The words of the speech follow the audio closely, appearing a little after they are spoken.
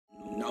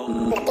You know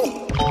what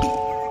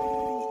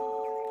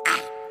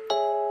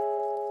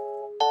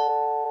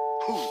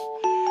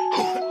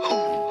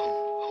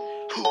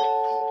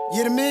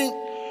I mean?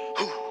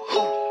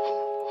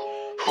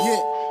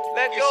 Yeah.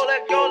 Let go.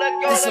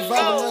 This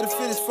survival of the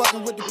fittest,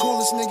 fucking with the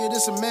coolest nigga,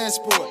 this a man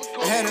sport.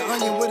 I had an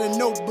onion with a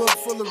notebook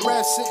full of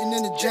raps sitting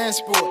in the jam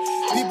sport.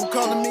 People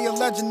calling me a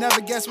legend, never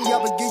guess me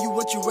up and give you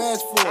what you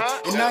asked for.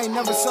 And I ain't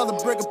never sell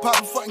a brick or pop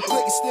a fucking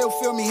click and still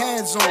feel me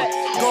hands on.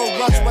 Gold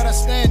rush what I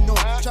stand on.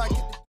 Try to get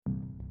the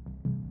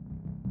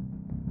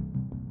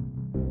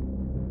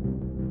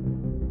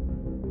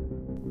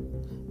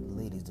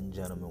Ladies and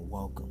gentlemen,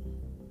 welcome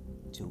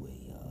to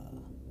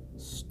a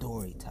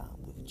story time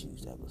with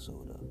Juice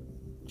episode of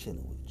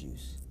Chilling with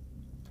Juice.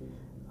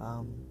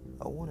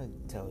 I want to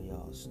tell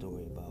y'all a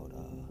story about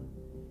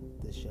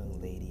this young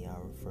lady I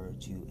refer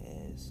to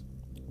as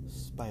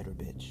Spider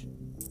Bitch.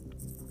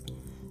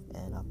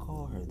 And I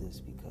call her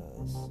this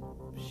because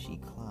she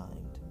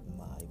climbed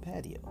my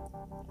patio.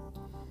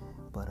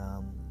 But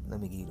let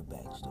me give you the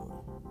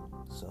backstory.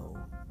 So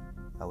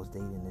I was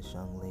dating this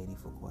young lady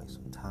for quite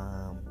some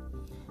time,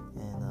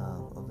 and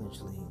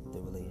eventually the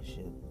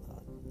relationship,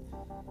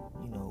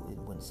 it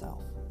went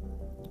south.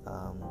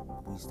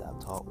 We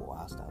stopped talking. Well,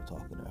 I stopped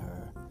talking to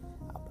her.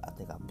 I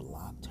think I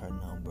blocked her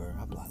number.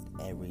 I blocked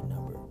every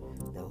number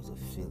that was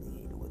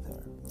affiliated with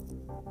her.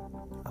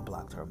 I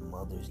blocked her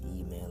mother's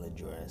email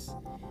address.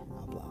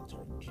 I blocked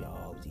her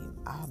jobs.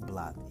 I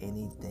blocked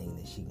anything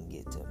that she can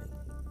get to me.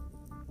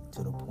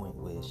 To the point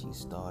where she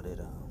started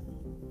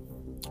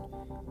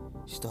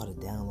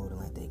downloading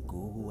like that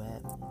Google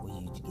app where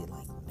you get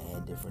like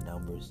mad different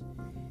numbers.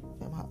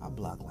 I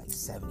blocked like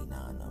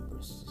 79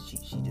 numbers. She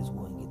just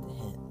wouldn't get the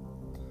hint.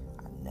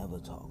 I never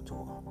talked to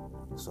her.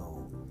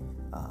 So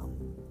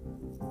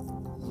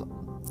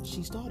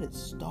she started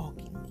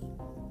stalking me.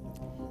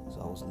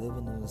 So I was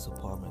living in this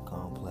apartment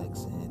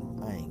complex,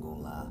 and I ain't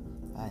gonna lie,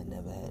 I had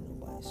never had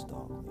nobody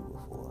stalk me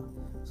before.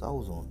 So I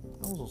was on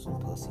some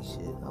pussy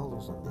shit. I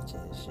was on some bitch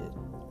ass shit.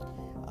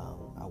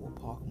 I would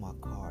park my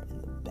car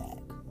in the back.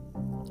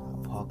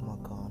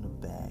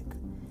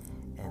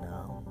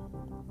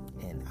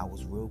 And I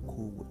was real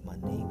cool with my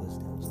neighbors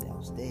that was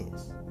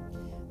downstairs.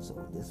 So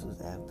this was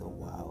after a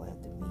while,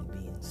 after me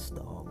being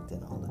stalked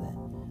and all of that.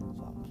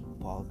 So I was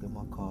parking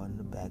my car in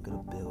the back of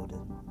the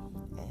building,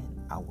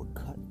 and I would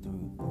cut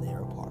through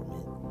their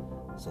apartment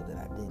so that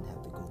I didn't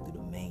have to go through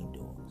the main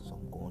door. So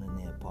I'm going in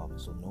their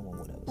apartment so no one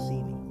would ever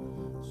see me.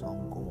 So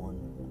I'm going,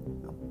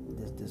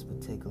 this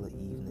particular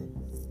evening,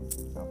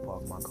 I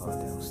park my car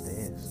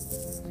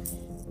downstairs,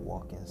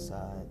 walk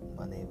inside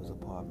my neighbor's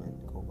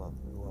apartment, go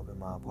up in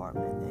my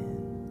apartment,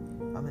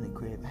 and I'm in the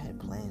crib. I had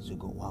plans to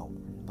go out.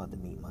 I'm about to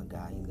meet my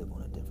guy. He lived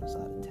on a different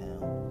side of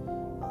town.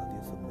 If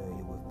you're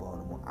familiar with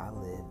Baltimore, I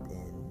lived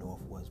in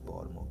northwest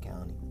Baltimore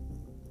County,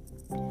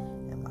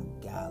 and my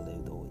guy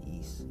lived over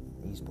East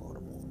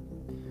Baltimore.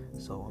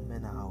 So I'm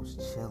in the house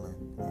chilling,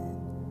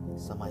 and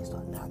somebody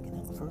started knocking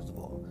at me. First of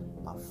all,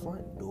 my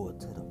front door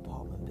to the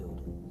apartment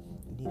building,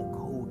 you need a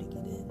code to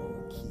get in or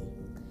a key.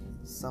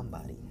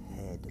 Somebody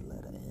had to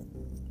let her in.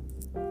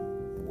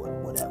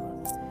 Whatever.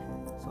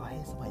 So I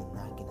had somebody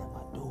knocking at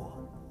my door.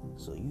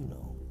 So I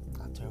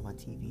turned my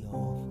TV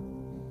off.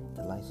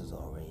 The lights was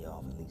already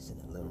off, at least in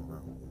the living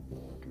room.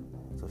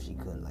 So she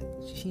couldn't,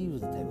 she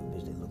was the type of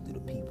bitch that looked through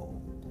the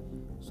peephole.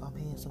 So I'm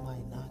hearing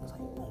somebody knock. It's like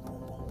boom, boom,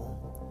 boom, boom.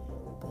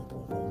 Boom,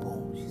 boom, boom,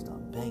 boom. She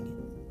started banging.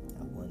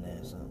 I wasn't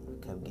there, so I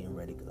kept getting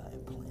ready because I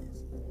had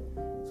plans.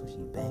 So she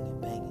banging.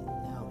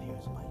 Now I'm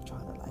hearing somebody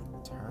trying to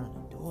turn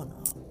the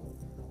doorknob.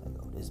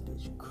 This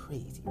bitch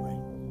crazy, right?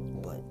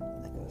 But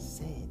like I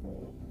said,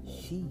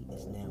 she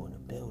is now in the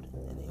building,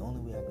 and the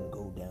only way I can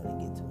go down and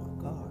get to my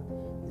car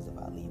is if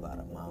I leave out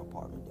of my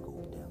apartment to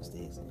go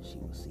downstairs, and she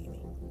will see me.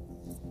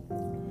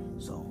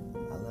 So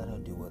I let her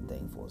do her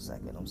thing for a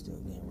second. I'm still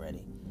getting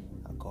ready.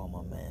 I call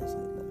my man. It's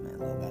like,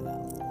 look, I got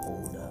a little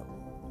hold up.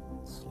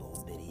 This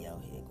little bitty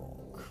out here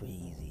going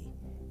crazy,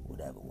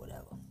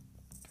 whatever.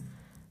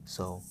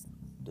 So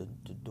the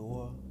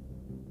door,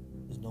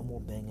 there's no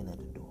more banging at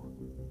the door.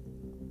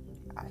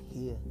 I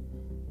hear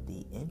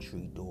the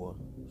entry door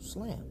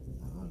slam.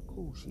 All right,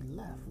 cool, she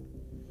left.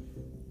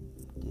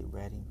 Get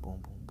ready,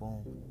 boom,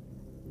 boom, boom.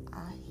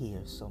 I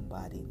hear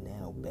somebody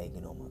now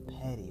banging on my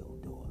patio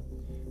door.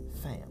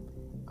 Fam,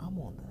 I'm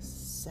on the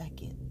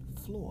second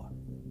floor.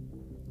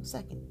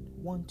 Second,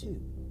 1,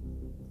 2.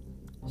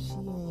 She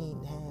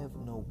ain't have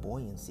no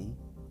buoyancy.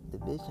 The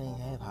bitch ain't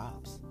have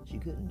hops. She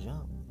couldn't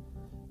jump.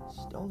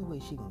 The only way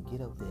she can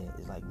get up there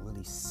is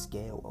really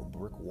scale a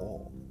brick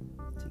wall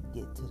to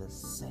get to the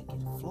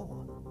second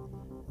floor.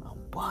 I'm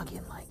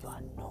bugging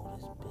I know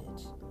this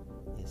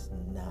bitch is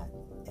not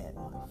at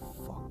my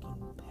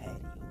fucking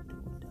patio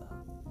doing that.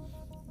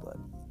 But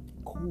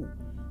cool.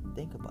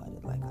 Think about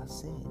it. Like I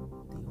said,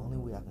 the only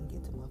way I can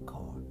get to my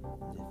car is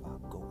if I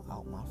go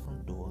out my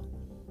front door,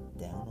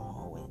 down the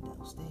hallway, and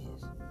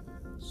downstairs.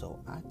 So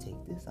I take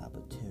this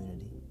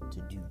opportunity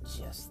to do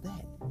just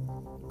that.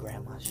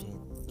 Grab my shit,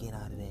 get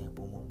out of there,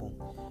 boom, boom,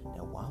 boom.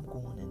 Now while I'm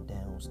going in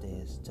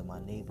downstairs to my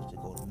neighbors to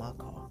go to my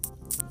car,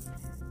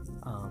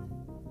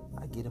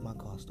 get in my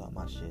car, start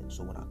my shit.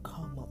 So when I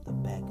come up the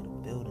back of the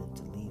building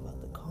to leave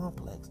out the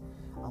complex,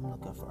 I'm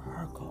looking for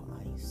her car.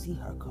 I ain't see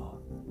her car.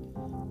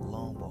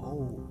 Lo and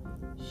behold,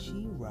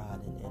 she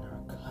riding in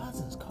her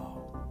cousin's car.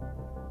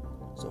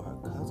 So her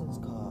cousin's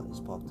car is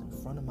parked in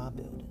front of my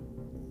building.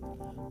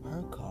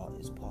 Her car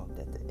is parked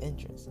at the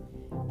entrance.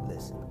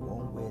 Listen,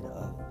 one way or the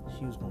other,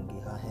 she was gonna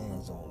get her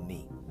hands on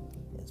me.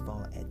 As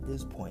far at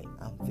this point,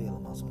 I'm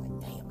feeling myself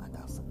like, damn, I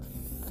got some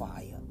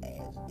fire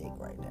ass dick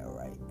right now,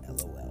 right?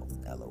 LOL,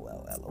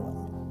 LOL,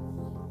 LOL.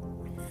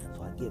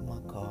 So I get in my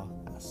car,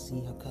 I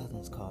see her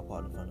cousin's car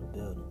parked in front of the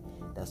building.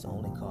 That's the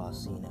only car I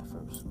seen at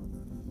first.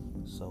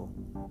 So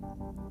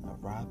I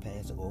ride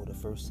past, I go over the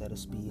first set of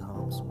speed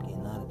humps, I'm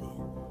getting out of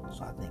there.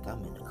 So I think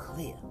I'm in the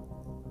clear.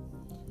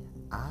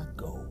 I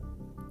go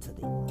to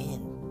the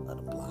end of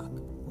the block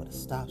where the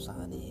stop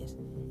sign is,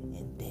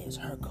 and there's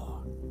her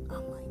car.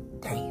 I'm like,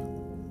 damn.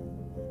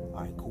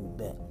 Alright, cool,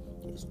 bet.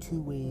 There's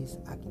two ways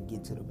I can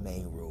get to the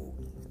main road.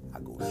 I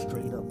go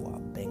straight up or I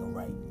bang a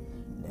right.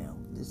 Now,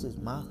 this is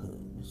my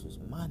hood. This is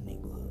my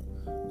neighborhood.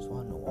 So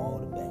I know all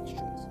the back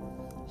streets.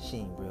 She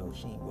ain't real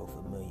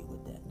familiar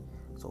with that.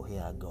 So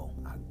here I go.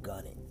 I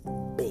gun it.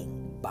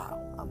 Bing, bow.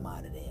 I'm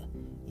out of there.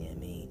 You know what I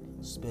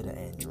mean? Spitter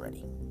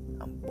Andretti.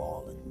 I'm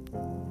balling.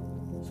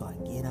 So I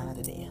get out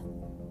of there.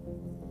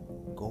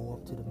 Go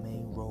up to the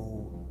main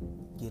road.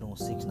 Get on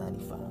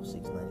 695.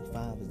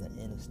 695 is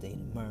the interstate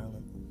in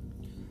Maryland.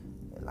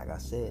 And like I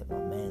said, my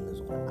man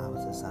lives on the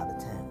opposite side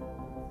of town.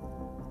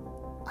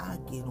 I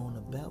get on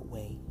the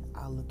beltway.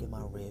 I look at my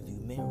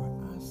rearview mirror.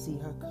 I see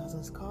her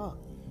cousin's car.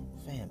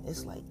 Fam,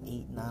 it's like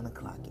 8, 9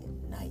 o'clock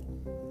at night.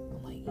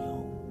 I'm like,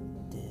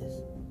 yo,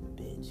 this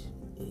bitch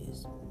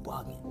is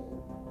bugging.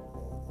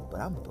 But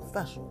I'm a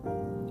professional,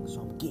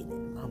 so I'm getting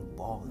it. I'm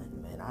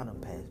balling, man. I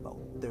done passed about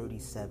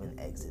 37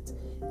 exits.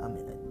 I'm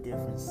in a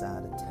different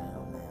side of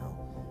town now,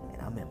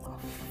 and I'm in my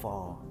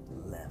far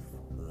left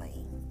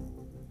lane.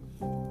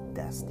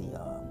 That's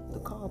the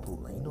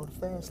carpool lane, the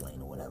fast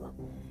lane or whatever.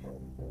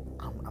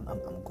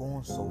 I'm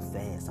going so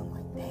fast. I'm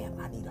like, damn,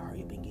 I need to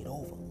hurry up and get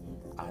over.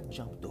 I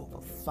jumped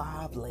over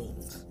 5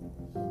 lanes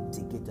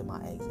to get to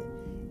my exit,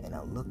 and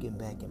I'm looking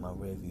back in my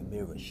rearview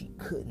mirror. She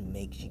couldn't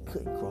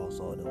cross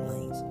all the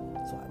lanes,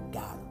 so I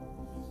got her.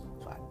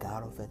 So I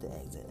got off at the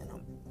exit, and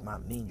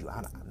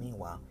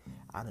meanwhile,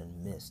 I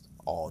done missed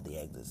all the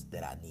exits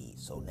that I need.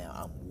 So now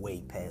I'm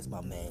way past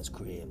my man's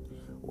crib,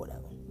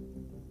 whatever.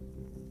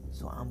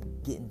 So I'm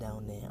getting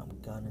down there,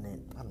 I'm gunning it.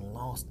 I done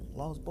lost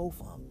both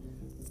of them.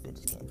 These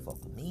bitches can't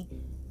fuck with me.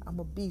 I'm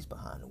a beast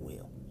behind the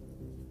wheel.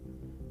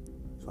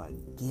 So I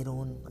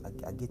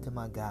get to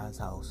my guy's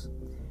house,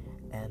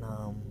 and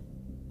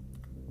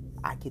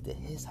I get to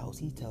his house.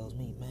 He tells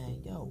me,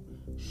 man, yo,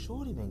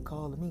 shorty been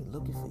calling me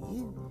looking for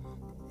you,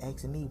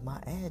 asking me my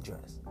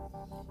address.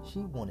 She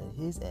wanted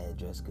his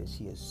address because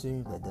she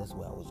assumed that that's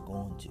where I was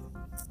going to.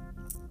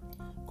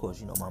 Of course,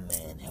 you know, my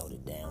man held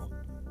it down.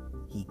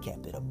 He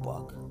kept it a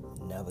buck,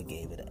 never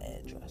gave it an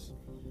address.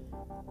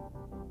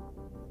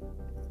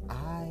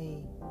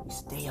 We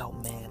stay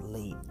out mad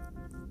late,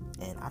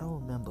 and I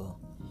don't remember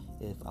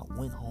if I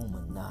went home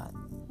or not,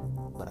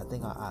 but I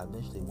think I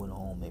eventually went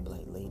home maybe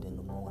like late in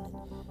the morning,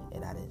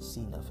 and I didn't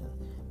see nothing.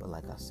 But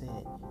like I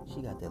said,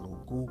 she got that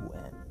little Google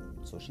app,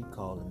 so she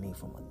calling me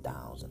from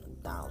 1,000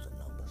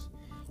 numbers,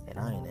 and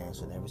I ain't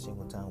answering every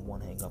single time.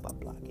 One hang up, I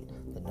block it.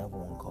 The never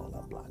one call,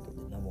 I block it.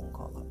 The never one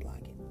call, I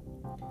block it.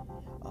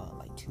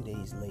 Like 2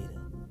 days later,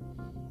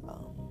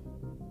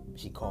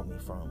 she called me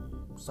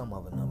from some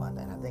other number,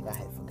 and I think I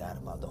had forgot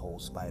about the whole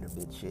spider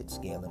bit shit,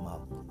 scaling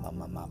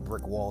my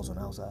brick walls on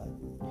the outside.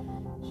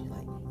 She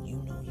like, you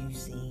know you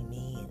seen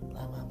me and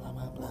blah, blah, blah,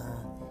 blah,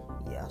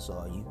 blah. Yeah, I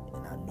saw you,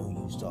 and I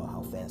knew you saw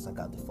how fast I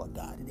got the fuck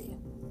out of there.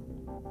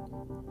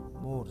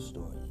 More of the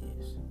story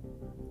is,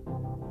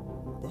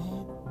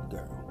 that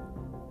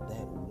girl,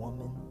 that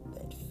woman,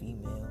 that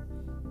female,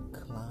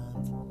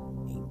 climbed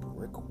a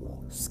brick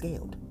wall.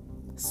 Scaled.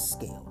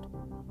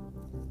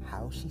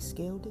 How she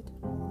scaled it,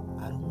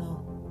 I don't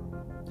know.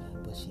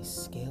 But she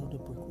scaled the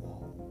brick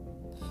wall.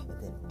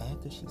 And then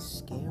after she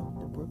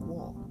scaled the brick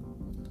wall,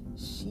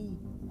 she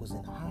was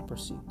in high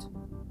pursuit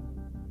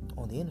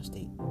on the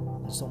interstate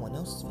in someone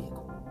else's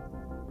vehicle.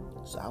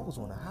 So I was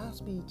on a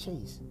high-speed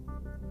chase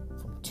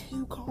from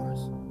 2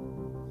 cars,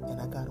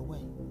 and I got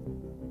away.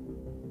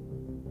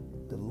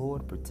 The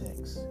Lord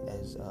protects,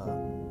 as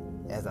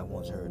I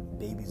once heard,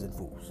 babies and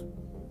fools.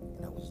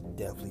 And I was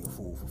definitely a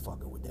fool for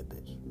fucking with that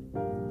bitch.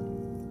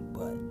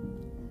 But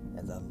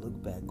as I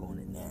look back on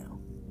it now,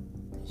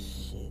 the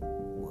shit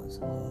was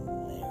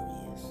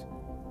hilarious.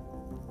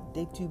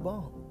 Dick too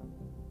bomb.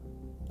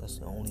 That's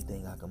the only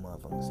thing I can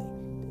motherfucking say.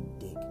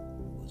 The dick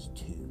was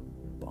too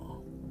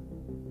bomb.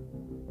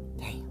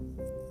 Damn.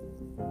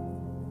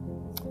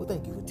 Well,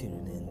 thank you for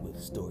tuning in with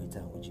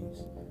Storytime with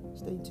Juice.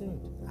 Stay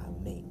tuned.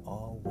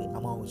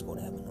 I'm always going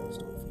to have another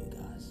story for you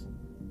guys.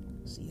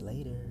 See you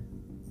later.